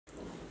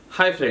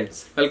Hi friends,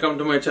 welcome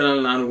to my channel.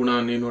 ನಾನು ಗುಣ,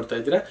 ನೀವು ನೋಡ್ತಾ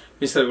ಇದ್ದೀರಾ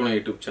ಮಿಸ್ಟರ್ ಗುಣ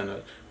ಯೂಟ್ಯೂಬ್ ಚಾನಲ್.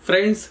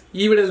 ಫ್ರೆಂಡ್ಸ್,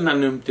 ಈ ವಿಡಿಯೋದಲ್ಲಿ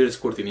ನಾನು ನಿಮಗೆ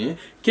ತಿಳಿಸ್ಕೊಡ್ತೀನಿ.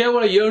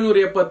 ಕೇವಲ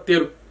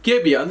 772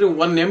 KB ಅಂದ್ರೆ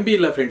 1 MB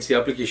ಇಲ್ಲ ಫ್ರೆಂಡ್ಸ್. ಈ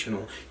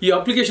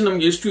ಅಪ್ಲಿಕೇಶನ್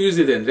ನಮಗೆ ಎಷ್ಟು ಯೂಸ್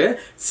ಇದೆ ಅಂದ್ರೆ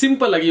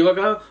ಸಿಂಪಲ್ ಆಗಿ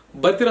ಇವಾಗ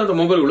ಬರ್ತಿರೋಂಥ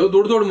ಮೊಬೈಲ್ಗಳು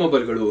ದೊಡ್ಡ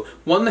ಮೊಬೈಲ್ಗಳು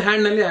ಒಂದು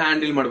ಹ್ಯಾಂಡ್ ನಲ್ಲಿ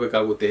ಹ್ಯಾಂಡಲ್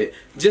ಮಾಡಬೇಕಾಗುತ್ತೆ.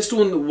 ಜಸ್ಟ್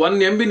ಒಂದು 1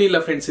 MB ಇಲ್ಲ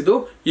ಫ್ರೆಂಡ್ಸ್. ಇದು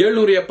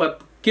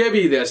 770 KB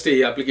ಇದೆ ಅಷ್ಟೇ ಈ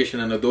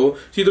ಅಪ್ಲಿಕೇಶನ್ ಅನ್ನೋದು.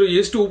 ಇದ್ರ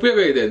ಎಷ್ಟು ಉಪಯೋಗ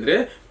ಇದೆ ಅಂದ್ರೆ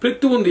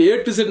ಪ್ರತಿಯೊಂದು A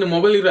to Z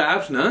ಮೊಬೈಲ್ ಇರೋ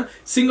ಆಪ್ಸ್ ನ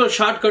ಸಿಂಗಲ್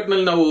ಶಾರ್ಟ್ ಕಟ್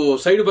ನಲ್ಲಿ ನಾವು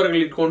ಸೈಡ್ ಬಾರ್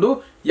ಗಳಲ್ಲಿ ಇಟ್ಕೊಂಡು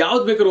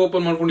ಯಾವ್ದು ಬೇಕಾದ್ರೂ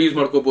ಓಪನ್ ಮಾಡ್ಕೊಂಡು ಯೂಸ್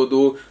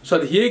ಮಾಡ್ಕೋಬಹುದು. ಸೊ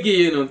ಅದು ಹೇಗೆ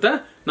ಏನು ಅಂತ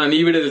ನಾನು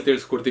ಈ ವಿಡಿಯೋದಲ್ಲಿ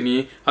ತಿಳಿಸ್ಕೊಡ್ತೀನಿ.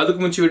 ಅದಕ್ಕೆ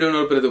ಮುಂಚೆ ವಿಡಿಯೋ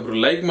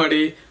ನೋಡ್ತಿರೋದೊಬ್ರು ಲೈಕ್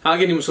ಮಾಡಿ,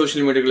 ಹಾಗೆ ನಿಮ್ಮ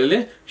ಸೋಷಿಯಲ್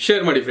ಮೀಡಿಯಾಗಳಲ್ಲಿ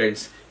ಶೇರ್ ಮಾಡಿ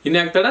ಫ್ರೆಂಡ್ಸ್.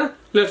 ಇನ್ಯಾಕ್ ತಡ,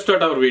 let's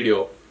start hour video.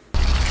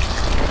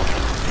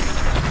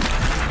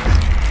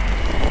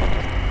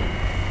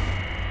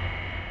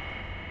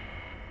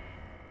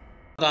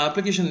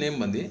 Application name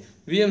ಬಂದು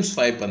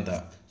VmSwipe ಅಂತ.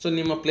 ಸೊ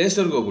ನಿಮ್ಮ ಪ್ಲೇ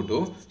ಸ್ಟೋರ್ಗೆ ಹೋಗ್ಬಿಟ್ಟು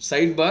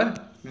ಸೈಡ್ ಬಾರ್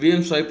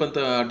VmSwipe ಅಂತ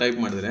ಟೈಪ್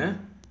ಮಾಡಿದ್ರೆ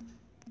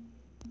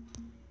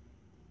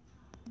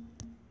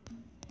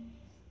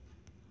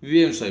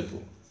VmSwipe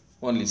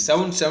only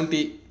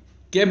 770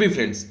 KB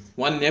friends.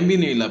 1 MB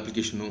ಇಲ್ಲ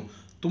ಅಪ್ಲಿಕೇಶನು.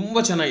 ತುಂಬ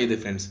ಚೆನ್ನಾಗಿದೆ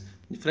ಫ್ರೆಂಡ್ಸ್.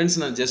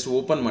 ನಾನು ಜಸ್ಟ್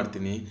ಓಪನ್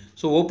ಮಾಡ್ತೀನಿ.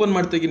 ಸೊ ಓಪನ್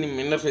ಮಾಡ್ತಾಗಿ ನಿಮ್ಮ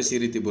ಇಂಟರ್ಫೇಸ್ ಈ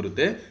ರೀತಿ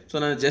ಬರುತ್ತೆ. ಸೊ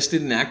ನಾನು ಜಸ್ಟ್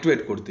ಇದನ್ನ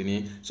ಆಕ್ಟಿವೇಟ್ ಕೊಡ್ತೀನಿ.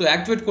 ಸೊ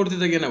ಆಕ್ಟಿವೇಟ್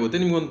ಕೊಡ್ತಿದ್ದಾಗ ಏನಾಗುತ್ತೆ,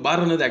 ನಿಮ್ಗೆ ಒಂದು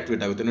ಬಾರ್ ಅನ್ನೋದು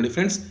ಆಕ್ಟಿವೇಟ್ ಆಗುತ್ತೆ. ನೋಡಿ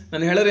ಫ್ರೆಂಡ್ಸ್,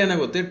 ನಾನು ಹೇಳಿದ್ರೆ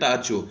ಏನಾಗುತ್ತೆ,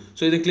 ಟಾರ್ಚು.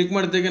 ಸೊ ಇದನ್ನು ಕ್ಲಿಕ್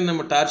ಮಾಡಿದಾಗ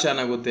ನಮ್ಮ ಟಾರ್ಚ್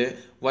ಆನ್ ಆಗುತ್ತೆ.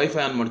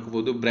 ವೈಫೈ ಆನ್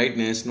ಮಾಡ್ಕೋಬೋದು.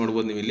 ಬ್ರೈಟ್ನೆಸ್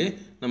ನೋಡ್ಬೋದು, ನೀವು ಇಲ್ಲಿ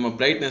ನಮ್ಮ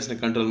ಬ್ರೈಟ್ನೆಸ್ನ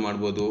ಕಂಟ್ರೋಲ್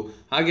ಮಾಡ್ಬೋದು.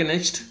 ಹಾಗೆ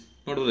ನೆಕ್ಸ್ಟ್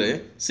ನೋಡಿದ್ರೆ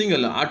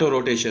single auto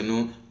rotation,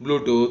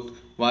 Bluetooth,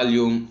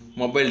 volume,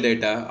 mobile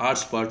data,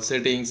 hotspot,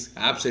 settings,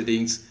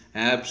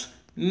 apps,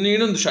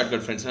 ಇನ್ನೊಂದು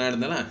ಶಾರ್ಟ್ಕಟ್ ಫ್ರೆಂಡ್ಸ್. ನಾನು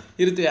ಹೇಳಿದ್ನಲ್ಲ,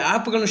 ಈ ರೀತಿ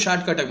ಆ್ಯಪ್ಗಳನ್ನ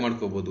ಶಾರ್ಟ್ಕಟಾಗಿ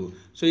ಮಾಡ್ಕೋಬೋದು.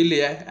 ಸೊ ಇಲ್ಲಿ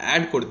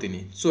ಆ್ಯಡ್ ಕೊಡ್ತೀನಿ.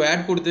 ಸೊ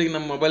ಆ್ಯಡ್ ಕೊಡ್ತಿದಾಗ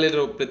ನಮ್ಮ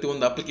ಮೊಬೈಲಿರೋ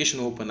ಪ್ರತಿಯೊಂದು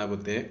ಅಪ್ಲಿಕೇಶನ್ ಓಪನ್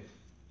ಆಗುತ್ತೆ.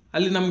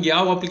 ಅಲ್ಲಿ ನಮ್ಗೆ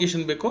ಯಾವ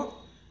ಅಪ್ಲಿಕೇಶನ್ ಬೇಕೋ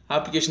ಆ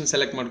ಅಪ್ಲಿಕೇಶನ್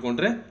ಸೆಲೆಕ್ಟ್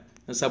ಮಾಡಿಕೊಂಡ್ರೆ,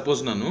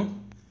 ಸಪೋಸ್ ನಾನು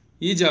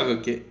ಈ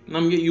ಜಾಗಕ್ಕೆ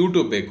ನಮಗೆ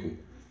ಯೂಟ್ಯೂಬ್ ಬೇಕು.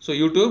 ಸೊ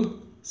ಯೂಟ್ಯೂಬ್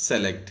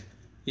ಸೆಲೆಕ್ಟ್,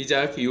 ಈ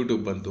ಜಾಗಕ್ಕೆ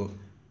ಯೂಟ್ಯೂಬ್ ಬಂತು.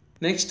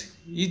 ನೆಕ್ಸ್ಟ್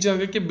ಈ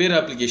ಜಾಗಕ್ಕೆ ಬೇರೆ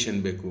ಅಪ್ಲಿಕೇಶನ್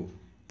ಬೇಕು.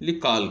 ಇಲ್ಲಿ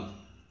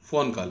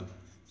phone call.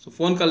 So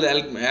phone call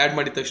add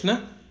ಮಾಡಿದ ತಕ್ಷಣ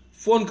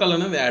ಫೋನ್ ಕಾಲ್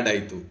ಅನ್ನೋದು ಆ್ಯಡ್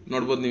ಆಯಿತು.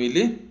 ನೋಡ್ಬೋದು ನೀವು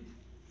ಇಲ್ಲಿ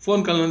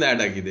ಫೋನ್ ಕಾಲ್ ಅನ್ನೋದು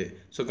ಆ್ಯಡ್ ಆಗಿದೆ.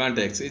 ಸೊ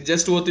ಕಾಂಟ್ಯಾಕ್ಟ್ಸ್ ಇದು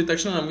ಜಸ್ಟ್ ಓದಿದ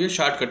ತಕ್ಷಣ ನಮಗೆ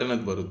ಶಾರ್ಟ್ ಕಟ್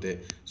ಅನ್ನೋದು ಬರುತ್ತೆ.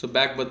 ಸೊ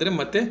ಬ್ಯಾಕ್ ಬಂದರೆ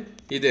ಮತ್ತೆ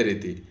ಇದೇ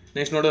ರೀತಿ.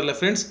 ನೆಕ್ಸ್ಟ್ ನೋಡೋಲ್ಲ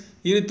ಫ್ರೆಂಡ್ಸ್,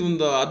 ಈ ರೀತಿ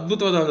ಒಂದು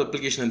ಅದ್ಭುತವಾದ ಒಂದು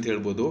ಅಪ್ಲಿಕೇಶನ್ ಅಂತ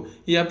ಹೇಳ್ಬೋದು.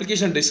 ಈ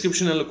ಅಪ್ಲಿಕೇಶನ್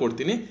ಡಿಸ್ಕ್ರಿಪ್ಷನಲ್ಲೂ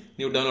ಕೊಡ್ತೀನಿ,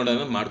 ನೀವು ಡೌನ್ಲೋಡ್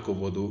ಅನ್ನೋದು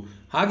ಮಾಡ್ಕೋಬೋದು.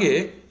 ಹಾಗೆ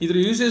ಇದ್ರ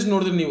ಯೂಸೇಜ್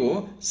ನೋಡಿದ್ರೆ ನೀವು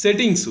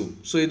ಸೆಟ್ಟಿಂಗ್ಸು.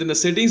 ಸೊ ಇದನ್ನು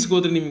ಸೆಟ್ಟಿಂಗ್ಸ್ಗೆ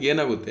ಹೋದ್ರೆ ನಿಮ್ಗೆ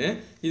ಏನಾಗುತ್ತೆ,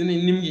 ಇದನ್ನು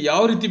ನಿಮ್ಗೆ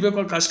ಯಾವ ರೀತಿ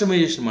ಬೇಕೋ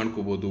ಕಸ್ಟಮೈಸೇಷನ್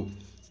ಮಾಡ್ಕೋಬೋದು.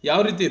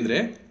 ಯಾವ ರೀತಿ ಅಂದರೆ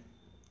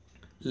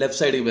ಲೆಫ್ಟ್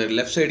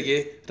ಸೈಡ್ಗೆ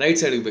ರೈಟ್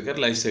ಸೈಡ್ಗೆ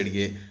ಬೇಕಾದ್ರೆ ಲೈಫ್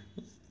ಸೈಡ್ಗೆ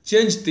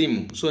ಚೇಂಜ್ ಥೀಮು.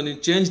 ಸೊ ನೀವು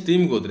ಚೇಂಜ್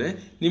ಥೀಮ್ಗೆ ಹೋದರೆ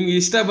ನಿಮ್ಗೆ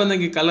ಇಷ್ಟ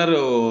ಬಂದಂಗೆ ಕಲರ್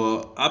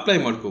ಅಪ್ಲೈ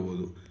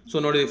ಮಾಡ್ಕೋಬೋದು. ಸೊ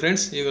ನೋಡಿ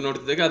ಫ್ರೆಂಡ್ಸ್, ಈಗ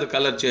ನೋಡ್ತಿದ್ದಾಗ ಅದು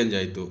ಕಲರ್ ಚೇಂಜ್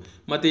ಆಯಿತು.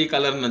 ಮತ್ತು ಈ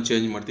ಕಲರ್ ನಾನು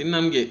ಚೇಂಜ್ ಮಾಡ್ತೀನಿ.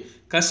 ನಮಗೆ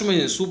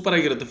ಕಸ್ಟಮೈಸೇಷನ್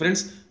ಸೂಪರಾಗಿರುತ್ತೆ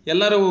ಫ್ರೆಂಡ್ಸ್.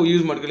 ಎಲ್ಲರೂ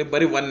ಯೂಸ್ ಮಾಡ್ಕೊಳ್ಳಿ.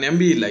 ಬರೀ 1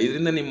 MB ಇಲ್ಲ.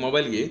 ಇದರಿಂದ ನಿಮ್ಮ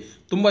ಮೊಬೈಲ್ಗೆ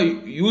ತುಂಬ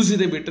ಯೂಸ್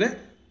ಇದೆ, ಬಿಟ್ಟರೆ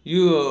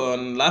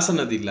ಲಾಸ್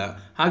ಅನ್ನೋದಿಲ್ಲ.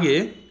 ಹಾಗೆ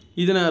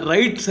ಇದನ್ನು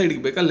ರೈಟ್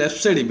ಸೈಡ್ಗೆ ಬೇಕಾ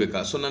ಲೆಫ್ಟ್ ಸೈಡಿಗೆ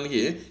ಬೇಕಾ? ಸೊ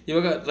ನನಗೆ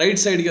ಇವಾಗ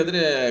ರೈಟ್ ಸೈಡ್ಗೆ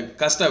ಆದರೆ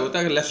ಕಷ್ಟ ಆಗುತ್ತೆ,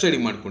 ಆಗ ಲೆಫ್ಟ್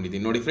ಸೈಡಿಗೆ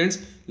ಮಾಡ್ಕೊಂಡಿದ್ದೀನಿ. ನೋಡಿ ಫ್ರೆಂಡ್ಸ್,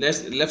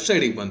 ಲೆಫ್ಟ್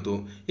ಸೈಡಿಗೆ ಬಂತು.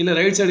 ಇಲ್ಲ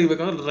ರೈಟ್ ಸೈಡಿಗೆ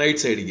ಬೇಕಂದ್ರೆ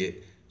ರೈಟ್ ಸೈಡಿಗೆ.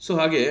 ಸೊ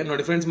ಹಾಗೆ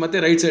ನೋಡಿ ಫ್ರೆಂಡ್ಸ್, ಮತ್ತೆ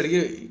ರೈಟ್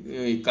ಸೈಡ್ಗೆ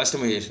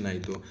ಕಸ್ಟಮೈಸೇಷನ್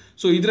ಆಯಿತು.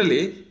 ಸೊ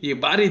ಇದರಲ್ಲಿ ಈ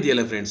ಬಾರಿ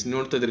ಇದೆಯಲ್ಲ ಫ್ರೆಂಡ್ಸ್,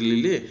 ನೋಡ್ತಾ ಇದ್ರಲ್ಲಿ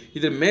ಇಲ್ಲಿ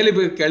ಇದ್ರ ಮೇಲೆ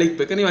ಕೆಳಗೆ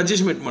ಬೇಕಾ ನೀವು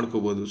ಅಡ್ಜಸ್ಟ್ಮೆಂಟ್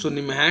ಮಾಡ್ಕೋಬೋದು. ಸೊ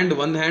ನಿಮ್ಮ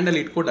ಒಂದು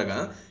ಹ್ಯಾಂಡಲ್ಲಿ ಇಟ್ಕೊಂಡಾಗ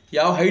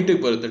ಯಾವ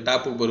ಹೈಟಿಗೆ ಬರುತ್ತೆ,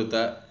 ಟಾಪಿಗೆ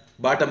ಬರುತ್ತಾ,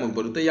 ಬಾಟಮಿಗೆ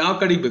ಬರುತ್ತೆ, ಯಾವ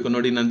ಕಡೆಗೆ ಬೇಕು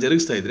ನೋಡಿ. ನಾನು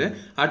ಜರುಗಿಸ್ತಾ ಇದ್ದರೆ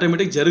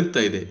ಆಟೋಮೆಟಿಕ್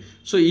ಜರುಗ್ತಾ ಇದೆ.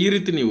 ಸೊ ಈ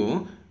ರೀತಿ ನೀವು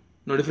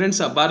ನೋಡಿ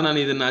ಫ್ರೆಂಡ್ಸ್, ಆ ಬಾರ್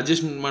ನಾನು ಇದನ್ನು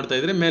ಅಡ್ಜಸ್ಟ್ಮೆಂಟ್ ಮಾಡ್ತಾ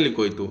ಇದ್ದರೆ ಮೇಲಕ್ಕೆ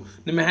ಹೋಯ್ತು.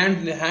 ನಿಮ್ಮ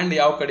ಹ್ಯಾಂಡ್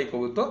ಯಾವ ಕಡೆಗೆ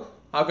ಹೋಗುತ್ತೋ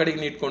ಆ ಕಡೆಗೆ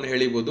ನೀಟ್ಕೊಂಡು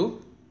ಎಳಿಬೋದು,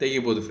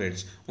 ತೆಗಿಬೋದು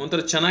ಫ್ರೆಂಡ್ಸ್.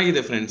 ಒಂಥರ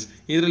ಚೆನ್ನಾಗಿದೆ ಫ್ರೆಂಡ್ಸ್.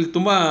 ಇದರಲ್ಲಿ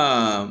ತುಂಬ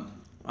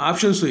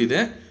ಆಪ್ಷನ್ಸು ಇದೆ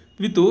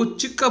ವಿತ್ತು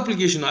ಚಿಕ್ಕ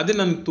ಅಪ್ಲಿಕೇಶನ್. ಅದೇ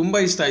ನನಗೆ ತುಂಬ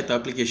ಇಷ್ಟ ಆಯಿತು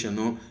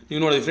ಅಪ್ಲಿಕೇಶನ್ನು. ನೀವು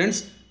ನೋಡಿ ಫ್ರೆಂಡ್ಸ್,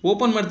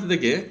 ಓಪನ್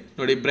ಮಾಡ್ತಿದ್ದಕ್ಕೆ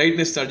ನೋಡಿ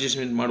ಬ್ರೈಟ್ನೆಸ್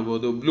ಅಡ್ಜಸ್ಟ್ಮೆಂಟ್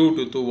ಮಾಡ್ಬೋದು,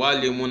 ಬ್ಲೂಟೂತು,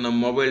 ವಾಲ್ಯೂಮು, ನಮ್ಮ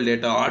mobile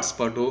data,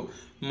 hotspot,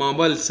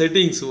 mobile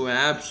settings,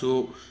 apps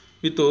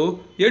with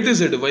A to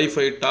Z,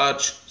 wifi,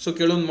 torch. So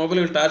ಕೆಲವೊಂದು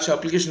ಮೊಬೈಲಲ್ಲಿ ಟಾರ್ಚ್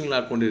ಅಪ್ಲಿಕೇಶನ್ಗಳು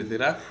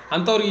ಹಾಕ್ಕೊಂಡಿರ್ತೀರ,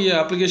 ಅಂಥವ್ರಿಗೆ ಈ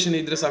ಅಪ್ಲಿಕೇಶನ್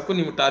ಇದ್ದರೆ ಸಾಕು.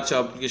 ನಿಮ್ಗೆ ಟಾರ್ಚ್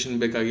ಅಪ್ಲಿಕೇಶನ್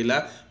ಬೇಕಾಗಿಲ್ಲ.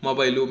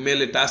 ಮೊಬೈಲು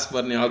ಮೇಲೆ ಟಾಸ್ಕ್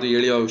ಬಾರ್ನ ಯಾವುದು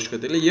ಎಳೆಯೋ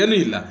ಅವಶ್ಯಕತೆ ಇಲ್ಲ, ಏನೂ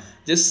ಇಲ್ಲ.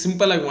 ಜಸ್ಟ್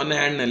ಸಿಂಪಲಾಗಿ 1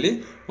 ಹ್ಯಾಂಡ್ನಲ್ಲಿ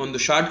ಒಂದು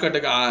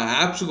ಶಾರ್ಟ್ಕಟಾಗಿ ಆ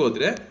ಆ್ಯಪ್ಸ್ಗೆ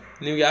ಹೋದರೆ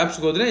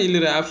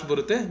ಇಲ್ಲಿರೋ ಆ್ಯಪ್ಸ್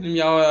ಬರುತ್ತೆ. ನಿಮ್ಗೆ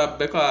ಯಾವ ಆ್ಯಪ್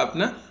ಬೇಕೋ ಆ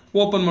ಆ್ಯಪ್ನ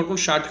ಓಪನ್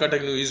ಮಾಡ್ಕೊಂಡು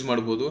ಶಾರ್ಟ್ಕಟಾಗಿ ನೀವು ಯೂಸ್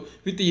ಮಾಡ್ಬೋದು.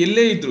 ವಿತ್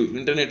ಎಲ್ಲೇ ಇದ್ದರೂ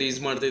ಇಂಟರ್ನೆಟ್ ಯೂಸ್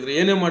ಮಾಡ್ತಾಯಿದ್ರು,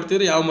 ಏನೇ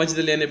ಮಾಡ್ತಿದ್ರು, ಯಾವ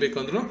ಮಧ್ಯದಲ್ಲಿ ಏನೇ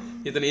ಬೇಕಂದ್ರೂ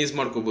ಇದನ್ನು ಯೂಸ್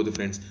ಮಾಡ್ಕೋಬೋದು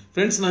ಫ್ರೆಂಡ್ಸ್.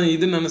 ನಾನು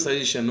ಇದನ್ನು ನನ್ನ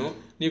ಸಜೆಷನ್ನು.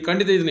 ನೀವು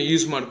ಖಂಡಿತ ಇದನ್ನು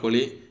ಯೂಸ್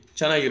ಮಾಡ್ಕೊಳ್ಳಿ,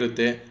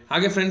 ಚೆನ್ನಾಗಿರುತ್ತೆ.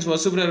 ಹಾಗೆ ಫ್ರೆಂಡ್ಸ್,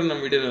 ಹೊಸಬ್ರು ನಮ್ಮ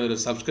ವೀಡಿಯೋನ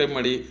ಸಬ್ಸ್ಕ್ರೈಬ್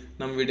ಮಾಡಿ,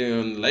 ನಮ್ಮ ವೀಡಿಯೋ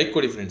ಒಂದು ಲೈಕ್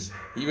ಕೊಡಿ ಫ್ರೆಂಡ್ಸ್.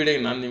 ಈ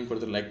ವಿಡಿಯೋಗೆ ನಾನು ನಿಮ್ಗೆ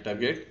ಕೊಡ್ತೀನಿ like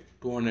target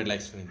 200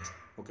 likes friends.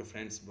 Okay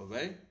friends,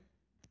 ಬಾಯ್.